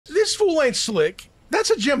This fool ain't slick. That's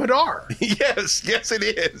a Jim Hadar. Yes, yes it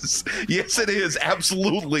is. Yes it is,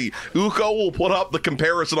 absolutely. Uko will put up the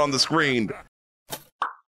comparison on the screen.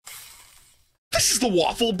 This is the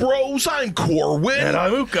Waffle Bros. I'm Corwin. And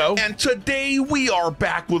I'm Uko. And today we are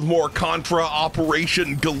back with more Contra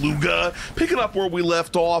Operation Galuga. Picking up where we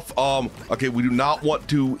left off. Okay, we do not want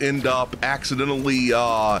to end up accidentally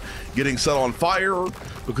getting set on fire,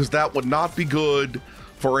 because that would not be good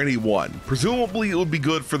for anyone. Presumably it would be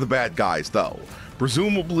good for the bad guys, though.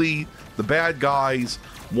 Presumably the bad guys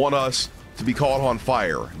want us to be caught on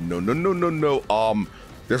fire. No.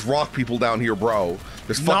 There's rock people down here, bro.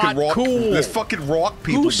 There's fucking rock. Cool. There's fucking rock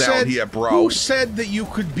people down here, bro. Who said that you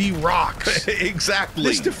could be rocks? Exactly.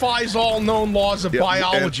 This defies all known laws of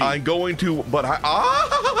biology. I'm going to, but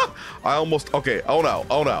I almost. Okay. Oh no.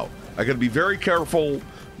 I gotta be very careful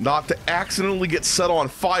not to accidentally get set on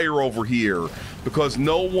fire over here, because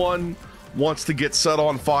no one wants to get set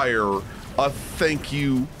on fire. Thank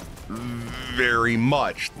you very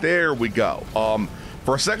much. There we go.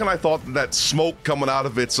 For a second, I thought that smoke coming out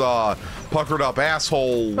of its puckered up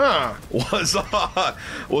asshole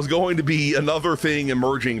was going to be another thing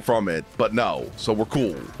emerging from it, but no. So we're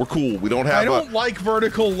cool. We're cool. We don't have. I don't like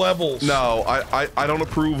vertical levels. No, I don't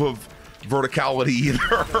approve of verticality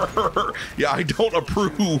either. Yeah, I don't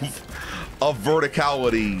approve of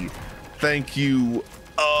verticality. Thank you.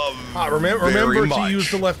 Remember much. to use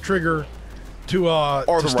the left trigger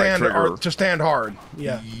to stand hard.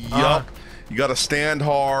 Yeah. Yup. You gotta stand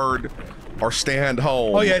hard or stand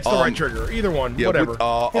home. Oh yeah, it's the right trigger. Either one, yeah, whatever.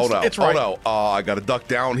 It's right. Oh no, I gotta duck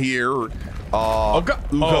down here.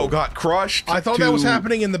 Uko got crushed. I thought that was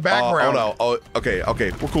happening in the background. Okay,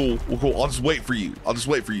 we're cool. I'll just wait for you.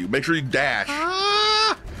 Make sure you dash.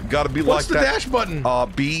 You gotta be What's like that. What's the dash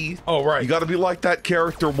button? B. Oh right. You gotta be like that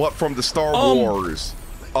character. What from the Star Wars?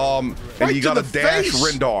 And right you gotta dash face.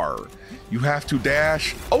 Rendar. You have to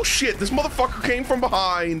dash. Oh shit! This motherfucker came from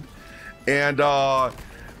behind. And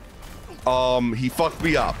he fucked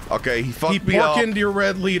me up. Okay, he fucked me up. He porked your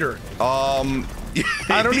red leader. I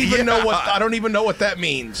don't even know what that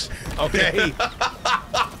means. Okay,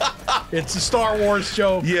 it's a Star Wars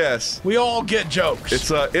joke. Yes, we all get jokes.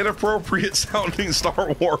 It's an inappropriate sounding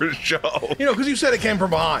Star Wars joke. You know, because you said it came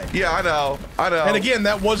from behind. Yeah, I know. And again,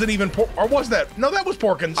 that wasn't even or was that? No, that was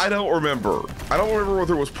Porkins. I don't remember.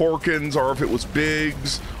 whether it was Porkins or if it was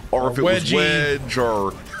Biggs. Or if it was Wedge,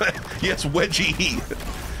 or yes, Wedgie,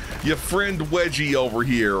 your friend Wedgie over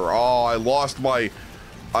here. Oh, I lost my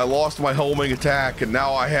homing attack, and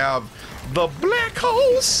now I have the black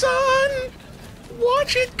hole sun.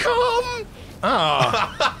 Watch it come.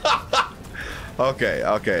 Okay.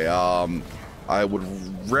 I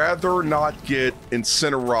would rather not get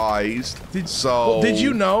incinerized. Did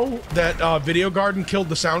you know that Video Garden killed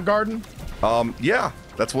the Sound Garden? Yeah.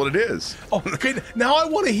 That's what it is. Oh, okay. Now I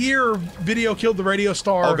want to hear Video Killed the Radio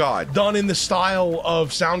Star. Oh, God. Done in the style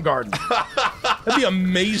of Soundgarden. That'd be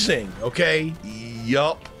amazing, okay?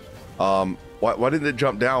 Yup. Why didn't it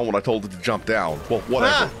jump down when I told it to jump down? Well,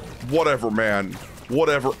 whatever. Whatever, man.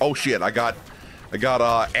 Whatever. Oh, shit. I got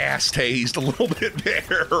ass tased a little bit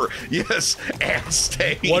there. Yes, ass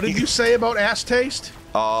tased. What did you say about ass taste?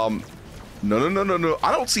 No.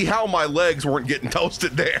 I don't see how my legs weren't getting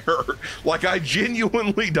toasted there. Like, I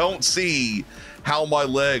genuinely don't see how my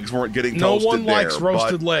legs weren't getting toasted there. No one likes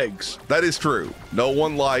roasted legs. That is true. No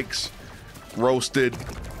one likes roasted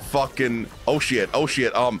fucking... Oh, shit.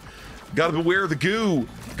 Gotta beware the goo.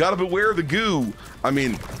 I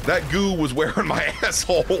mean, that goo was wearing my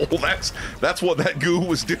asshole. That's what that goo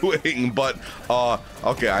was doing. But,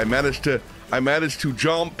 okay, I managed to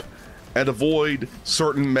jump and avoid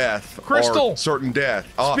certain meth. Crystal. Or certain death.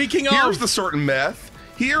 Speaking of... Here's the certain meth.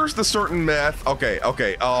 Okay.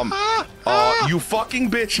 You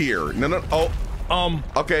fucking bitch here. No.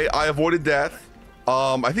 Okay, I avoided death.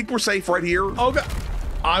 I think we're safe right here. Oh, God.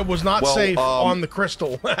 I was not safe on the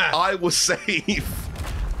crystal. I was safe.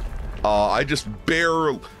 I just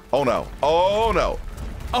barely... Oh, no.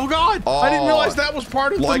 Oh, God! I didn't realize that was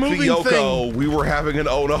part of the moving thing. Like the Yoko, we were having an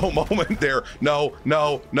oh no moment there. No.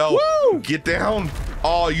 Woo! Get down.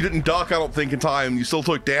 Oh, you didn't duck, I don't think, in time. You still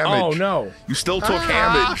took damage. Oh, no. You still took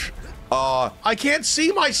damage. I can't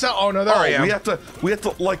see myself. Oh, no, there I am. We have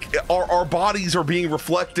to, like, our bodies are being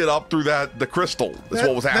reflected up through the crystal. That's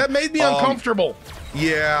what was happening. That made me uncomfortable.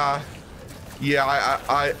 Yeah,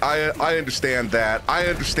 I understand that. I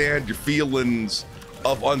understand your feelings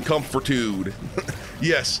of uncomfortude.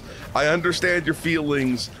 Yes, I understand your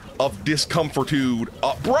feelings of discomfortude.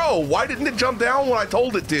 Bro, why didn't it jump down when I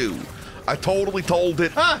told it to? I totally told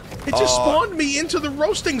it. It just spawned me into the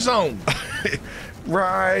roasting zone.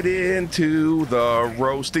 right into the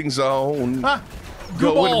roasting zone. Ah,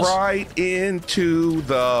 going balls. right into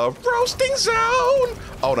the roasting zone.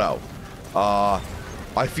 Oh no.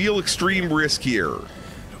 I feel extreme risk here.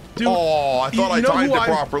 Dude, oh, I thought I timed it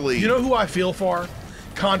properly. You know who I feel for?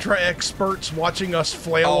 Contra experts watching us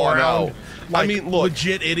flail around no. like I mean, look,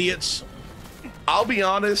 legit idiots. I'll be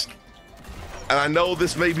honest, and I know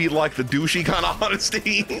this may be like the douchey kind of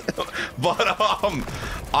honesty, but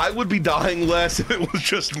I would be dying less if it was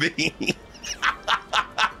just me.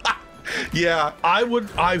 Yeah.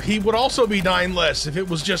 He would also be dying less if it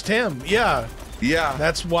was just him. Yeah. Yeah.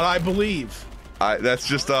 That's what I believe. That's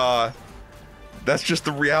just the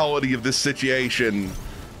reality of this situation.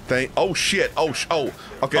 Oh shit. Okay,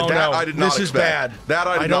 Oh, that no. I did not expect. This is bad. That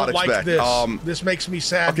I did not expect. Like this. This makes me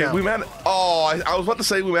sad okay, now. we managed. Oh, I was about to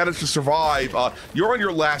say we managed to survive. You're on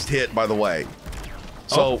your last hit, by the way.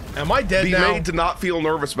 So am I dead now? Be made to not feel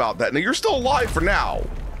nervous about that. Now you're still alive for now.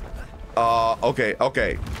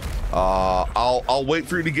 Okay. I'll wait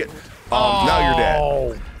for you to get. Now you're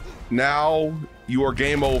dead. Now you are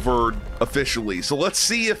game over officially. So let's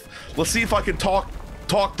see if I can talk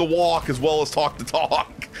the walk as well as talk the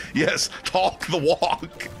talk. Yes, talk the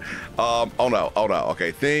walk. Oh no.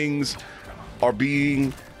 Okay, things are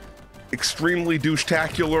being extremely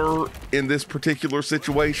douche-tacular in this particular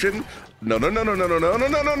situation. No.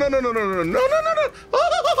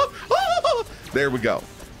 There we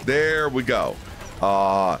go.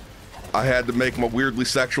 I had to make my weirdly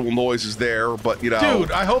sexual noises there, but you know.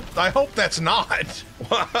 Dude, I hope that's not.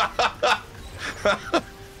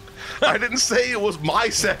 I didn't say it was my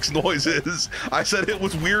sex noises. I said it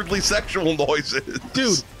was weirdly sexual noises.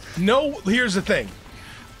 Dude, no, here's the thing.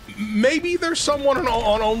 Maybe there's someone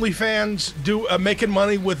on OnlyFans making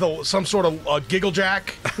money with some sort of giggle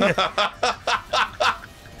jack.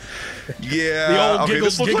 Yeah. The old okay, giggle,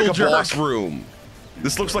 this looks giggle like a jerk. boss room.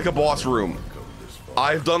 This looks like a boss room.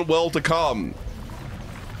 I've done well to come.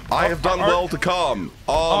 I have done well to come.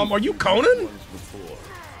 Are you Conan?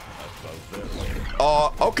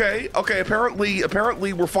 Okay.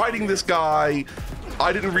 Apparently we're fighting this guy.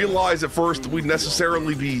 I didn't realize at first we'd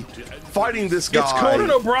necessarily be fighting this guy. It's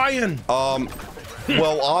Conan O'Brien.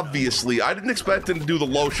 Well, obviously, I didn't expect him to do the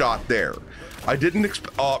low shot there. I didn't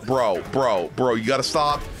expect. Bro, you gotta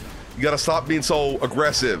stop. You gotta stop being so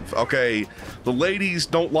aggressive, okay? The ladies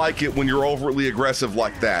don't like it when you're overtly aggressive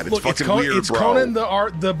like that. It's fucking weird, it's bro. Conan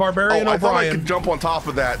the Barbarian O'Brien. I thought I could jump on top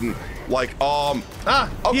of that and like, okay,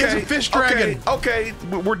 he has a fish dragon. Okay,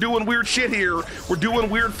 we're doing weird shit here. We're doing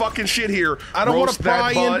weird fucking shit here. I don't want to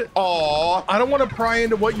pry into. Aw. I don't want to pry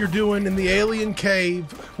into what you're doing in the alien cave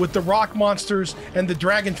with the rock monsters and the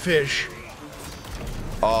dragonfish.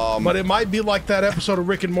 But it might be like that episode of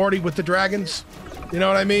Rick and Morty with the dragons. You know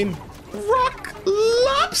what I mean? Rock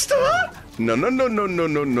lobster? No.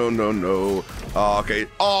 Okay.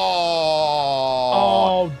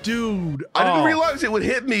 Oh, dude. I didn't realize it would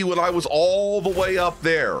hit me when I was all the way up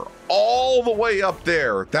there. All the way up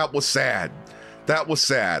there. That was sad. That was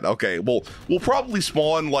sad. Okay, well, we'll probably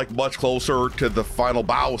spawn like much closer to the final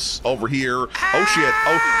boss over here. Oh shit.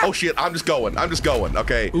 Oh shit. I'm just going.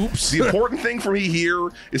 Okay. Oops. The important thing for me here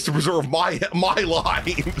is to preserve my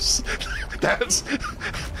lives. that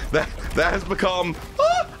has become.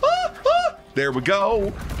 There we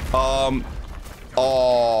go. Oh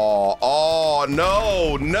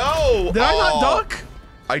no. Did I not duck?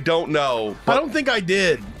 I don't know. I don't think I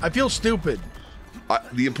did. I feel stupid.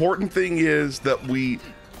 The important thing is that we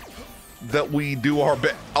do our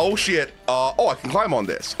best. Oh shit. I can climb on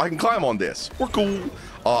this. We're cool.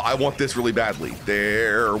 I want this really badly.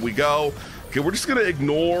 There we go. Okay, we're just gonna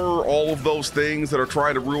ignore all of those things that are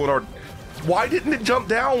trying to ruin our. Why didn't it jump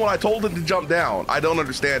down when I told it to jump down? I don't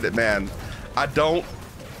understand it, man. I don't.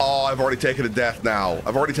 Oh, I've already taken a death now.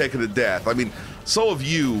 I mean, so have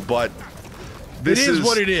you, but this is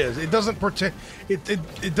what it is. It doesn't pretend.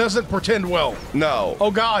 It doesn't pretend well. No.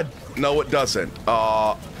 Oh God. No, it doesn't.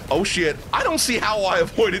 Oh shit. I don't see how I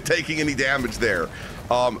avoided taking any damage there.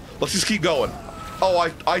 Let's just keep going.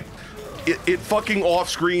 Oh, it fucking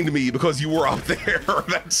off-screened me because you were up there.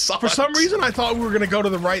 That sucks. For some reason, I thought we were gonna go to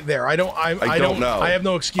the right there. I don't know. I have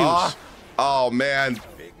no excuse. Oh man,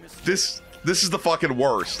 this is the fucking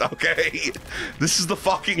worst. Okay, this is the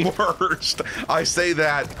fucking worst. I say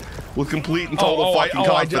that with complete and total fucking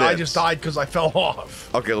confidence. I just died because I fell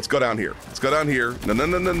off. Okay, let's go down here.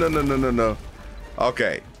 No.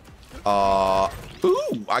 Okay.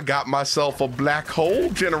 Ooh, I got myself a black hole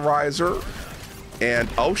generizer. And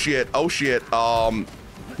oh shit. No.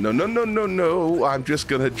 I'm just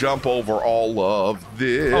gonna jump over all of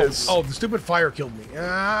this. Oh, the stupid fire killed me.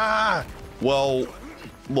 Ah. Well,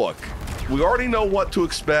 look, We already know what to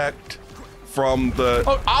expect from the.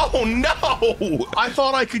 Oh no! I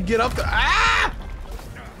thought I could get up there. Ah!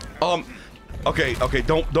 Okay.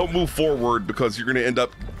 Don't move forward because you're gonna end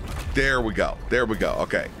up. There we go.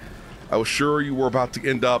 Okay. I was sure you were about to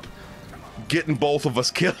end up getting both of us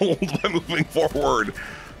killed by moving forward,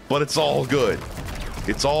 but it's all good.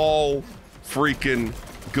 It's all freaking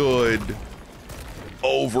good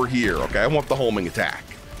over here. Okay, I want the homing attack.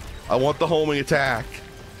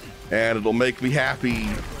 And it'll make me happy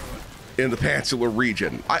in the Pantsular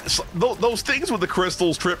region. Those things with the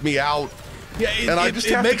crystals trip me out. Yeah, I just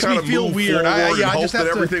have to kind of feel move weird. forward and I hope just that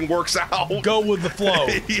have everything works out. Go with the flow.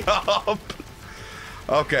 Yup.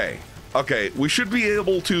 Okay. We should be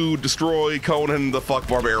able to destroy Conan the fuck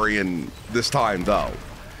barbarian this time, though.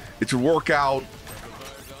 It should work out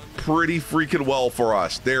pretty freaking well for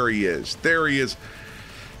us. There he is.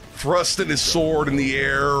 Thrusting his sword in the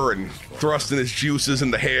air and thrusting his juices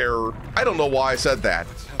in the hair. I don't know why I said that.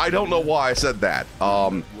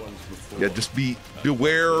 Yeah, just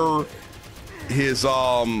beware his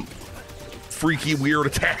freaky weird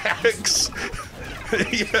attacks.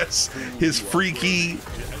 Yes, his freaky.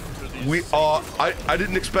 I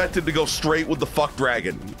didn't expect him to go straight with the fuck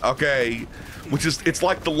dragon. Okay, it's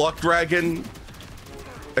like the luck dragon,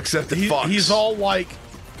 except it fucks. He's all like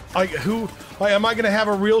am I gonna have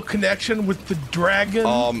a real connection with the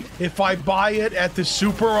dragon if I buy it at the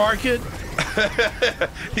supermarket?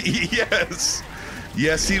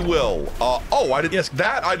 Yes, he will.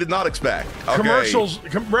 That I did not expect. Okay. Commercials,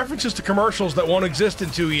 references to commercials that won't exist in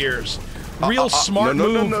 2 years. Real smart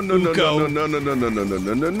move. No.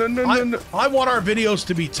 I want our videos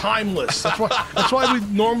to be timeless. That's why we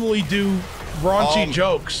normally do raunchy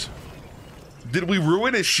jokes. Did we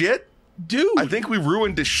ruin his shit? Dude, I think we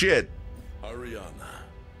ruined his shit. Ariana,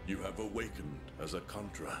 you have awakened as a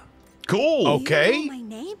Contra. Cool. Okay. You know my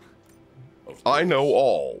name? I know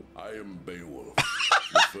all. I am Beowulf,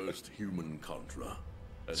 the first human Contra.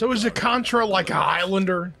 So is a Contra like a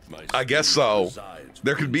Highlander? I guess so.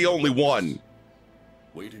 There could be only one.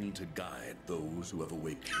 Waiting to guide those who have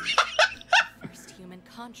awakened. First human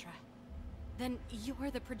Contra. Then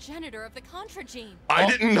you're the progenitor of the Contra gene. I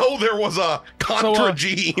didn't know there was a Contra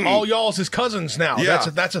gene. All y'all's his cousins now. Yeah.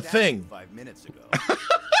 That's a thing. 5 minutes ago.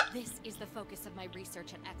 This is the focus of my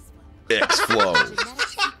research at X-Flow. X-Flow.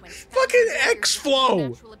 Fucking X-Flow.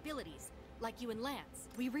 Natural abilities, like you and Lance.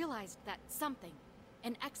 We realized that something,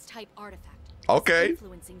 an X-type artifact, Okay. is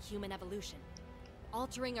influencing human evolution,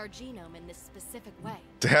 altering our genome in this specific way.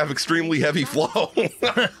 To have extremely heavy flow.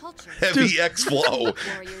 Heavy X flow.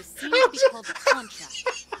 Warriors seem to be called Contra,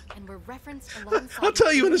 and were referenced alongside I'll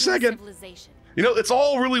tell you in a second. civilization. You know, it's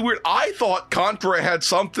all really weird. I thought Contra had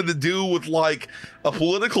something to do with like a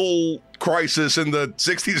political crisis in the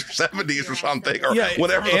 60s or 70s or something, or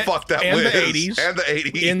whatever the fuck that was. And the 80s. And the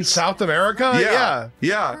 80s. In South America? Yeah.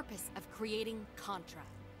 The purpose of creating Contra.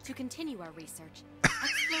 To continue our research,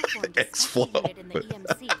 X-Flow.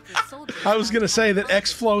 I was going to say that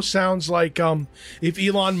X-Flow sounds like if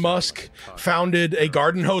Elon Musk founded a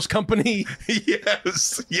garden hose company.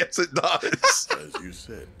 Yes, it does. As you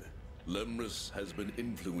said, Lemris has been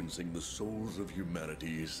influencing the souls of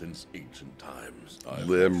humanity since ancient times.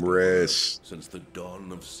 Lemris. Since the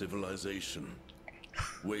dawn of civilization.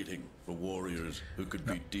 Waiting for warriors who could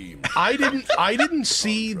be deemed. I didn't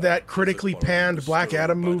see that critically panned Black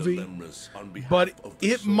Adam movie, but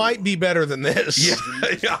it might be better than this.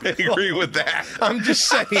 Yeah, I agree with that. I'm just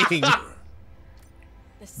saying.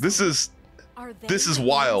 This is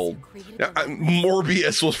wild.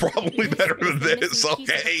 Morbius was probably better than this.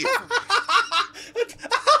 Okay.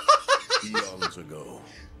 Eons ago,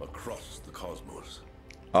 across the cosmos,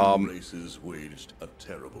 races waged a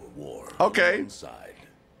terrible war. Okay. Alongside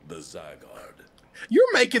the Zygarde.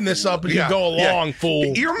 You're making this up as you go along, fool.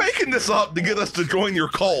 You're making this up to get us to join your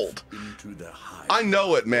cult. Into their hive. I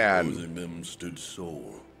know it, man. Opposing them stood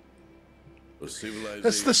Soul. A civilization.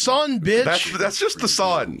 That's the sun, bitch. That's just the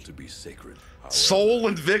sun. To be sacred. However, Soul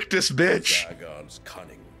Invictus, bitch. Zygarde's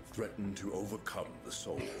cunning threatened to overcome the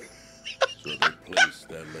soul. So they placed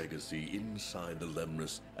their legacy inside the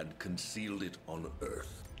Lemris and concealed it on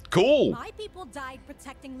Earth. Cool. My people died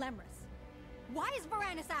protecting Lemris. Why is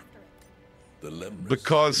Varanus after it? The Lemris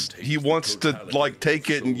Because he wants to like take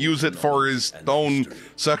it and use it for his own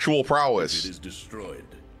sexual If it prowess. is destroyed,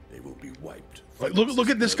 they will be wiped. Like, look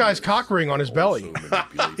at this guy's cock ring on his belly.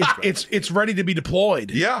 It's ready to be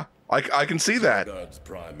deployed. Yeah, I can see that. God's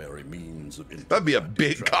primary means of That'd be a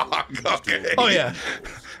big cock. Okay. Oh yeah.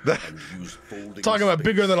 Talking about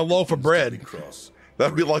bigger than a loaf of bread.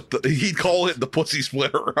 That'd be like he'd call it the pussy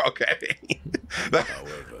splitter. Okay.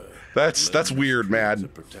 However, That's weird, It's a man.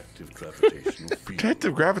 protective gravitational field.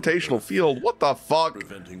 Protective gravitational field. What the fuck?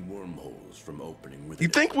 Preventing wormholes from opening with You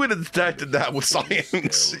think we'd have detected that with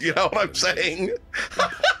science? You know what I'm saying? For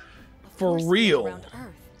Force field real. around Earth.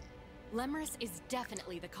 Lemris is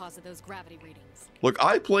definitely the cause of those gravity readings. Look,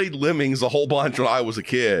 I played Lemmings a whole bunch when I was a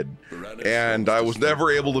kid, and I was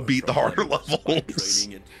never able to beat the harder levels.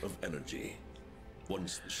 Draining it of energy.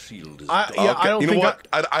 Once the shield is I done, don't You know think what?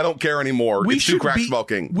 I don't care anymore. It's too crack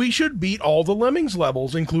smoking. We should beat all the Lemmings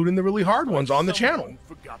levels, including the really hard ones, on the channel.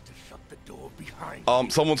 Forgot to shut the door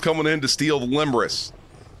behind. Someone's coming in to steal the Limrus.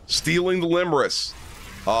 Stealing the Limrus.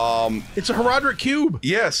 It's a Herodric cube.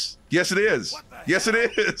 Yes. Yes, it is. Yes, it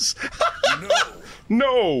is.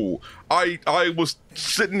 No. I was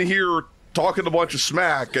sitting here talking a bunch of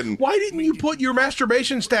smack, and Why didn't you put your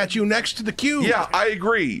masturbation statue next to the cube? yeah, I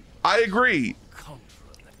agree.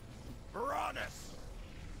 Uranus.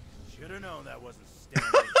 Should have known that wasn't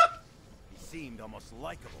standard. He seemed almost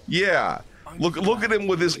likable. Yeah. Look at him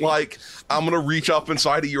with his, like, I'm gonna reach up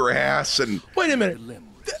inside of your ass and Wait a minute.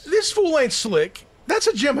 This fool ain't slick. That's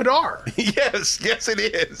a Jem'Hadar. yes it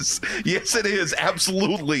is. Yes it is,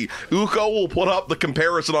 absolutely. Uko will put up the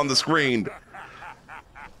comparison on the screen.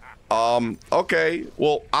 Okay,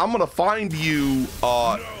 well, I'm gonna find you.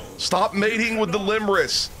 Stop mating with the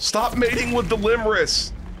Limrus. Stop mating with the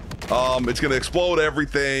Limrus. It's gonna explode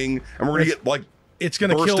everything, and we're gonna get, like, It's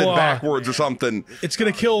gonna bursted kill. backwards or something. It's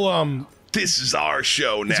gonna kill. This is our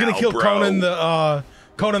show now, It's gonna kill bro.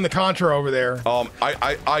 Conan the Contra over there.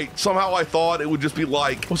 I somehow I thought it would just be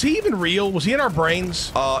like, Was he even real? Was he in our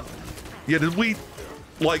brains? yeah, did we,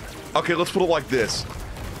 like, okay, let's put it like this.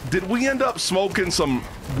 Did we end up smoking some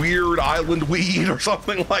weird island weed or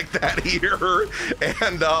something like that here?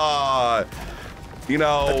 And, you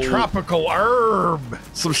know, A tropical herb.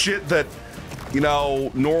 some shit that, you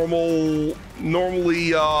know, normally,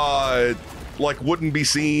 like, wouldn't be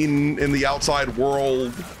seen in the outside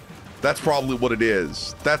world. That's probably what it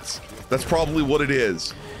is. That's probably what it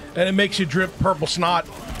is. And it makes you drip purple snot.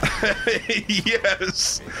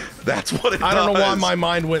 Yes, that's what it does. I don't know why my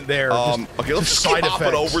mind went there. Okay, let's just keep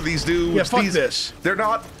hopping over these dudes. Yeah, fuck this. They're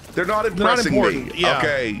not impressing me. important, yeah.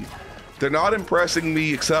 Okay, they're not impressing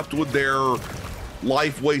me except with their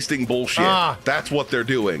life-wasting bullshit. That's what they're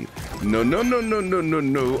doing. No.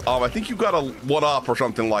 I think you got a one-up or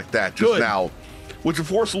something like that just now, which of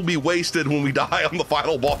course will be wasted when we die on the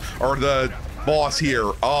final boss or the boss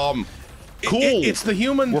here. Cool. It's the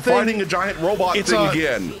human We're thing. fighting a giant robot It's thing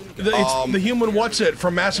again. It's the human what's it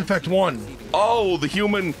from Mass Effect 1. Oh, the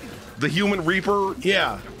human Reaper.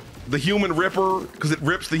 Yeah. The human Ripper, because it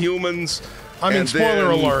rips the humans. I mean, and spoiler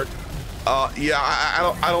then, alert. Yeah,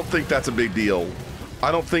 I don't think that's a big deal.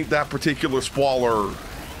 I don't think that particular spoiler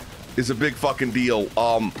is a big fucking deal.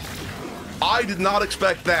 I did not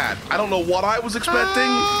expect that. I don't know what I was expecting,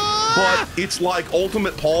 but it's like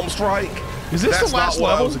ultimate palm strike. Is this That's the last not what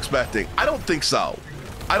I level? was expecting. I don't think so.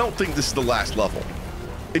 I don't think this is the last level.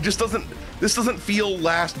 It just doesn't. This doesn't feel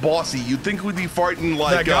last bossy. You'd think we'd be fighting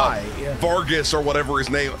like That guy, yeah. Vargas or whatever his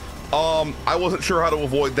name. I wasn't sure how to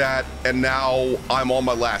avoid that, and now I'm on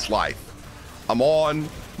my last life. I'm on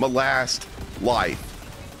my last life.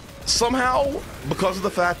 Somehow, because of the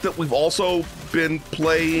fact that we've also been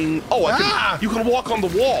playing. Oh, you can walk on the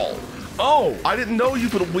wall. Oh, I didn't know you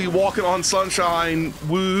could be walking on sunshine.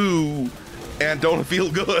 Woo. And don't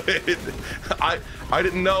feel good. I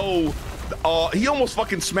didn't know. He almost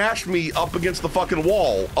fucking smashed me up against the fucking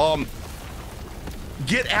wall.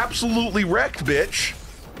 Get absolutely wrecked, bitch.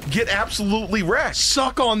 Get absolutely wrecked.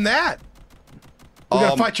 suck on that. We're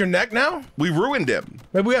gonna fight your neck now? We ruined him.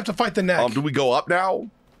 Maybe we have to fight the neck. Do we go up now?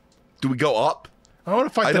 Do we go up? I want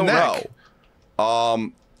to fight I the don't neck.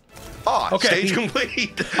 know. Okay. Stage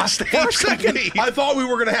complete. For a Stage second, complete. I thought we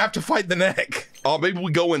were gonna have to fight the neck. Maybe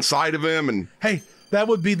we go inside of him and Hey, that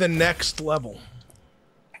would be the next level.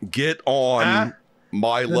 get on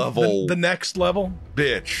my level, The next level.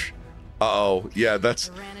 bitch. Uh-oh. Yeah, that's...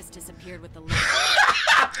 Uranus disappeared with the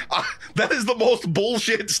That is the most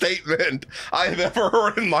bullshit statement I have ever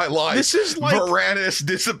heard in my life. This is like- Varanus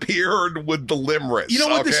disappeared with the Limrus. You know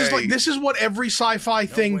what this is okay? like? This is what every sci-fi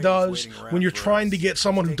thing does when you're trying to get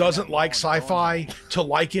someone who doesn't like sci-fi to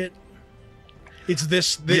like it. It's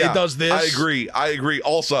this. Yeah, it does this. I agree.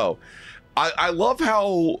 Also, I love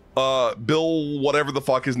how Bill, whatever the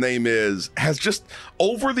fuck his name is, has just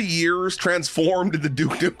over the years transformed into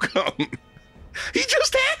Duke Nukem. He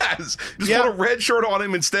just has. Just Yeah. put a red shirt on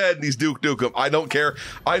him instead, and he's Duke Nukem. I don't care.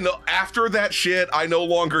 I know after that shit, I no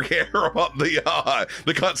longer care about the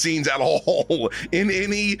cutscenes at all in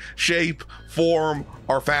any shape, form,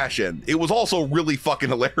 or fashion. It was also really fucking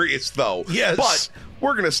hilarious, though. Yes. But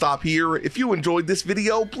we're going to stop here. If you enjoyed this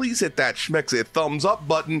video, please hit that schmexy thumbs up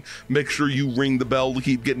button. Make sure you ring the bell to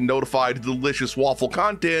keep getting notified of delicious waffle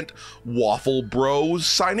content. Waffle Bros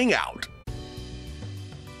signing out.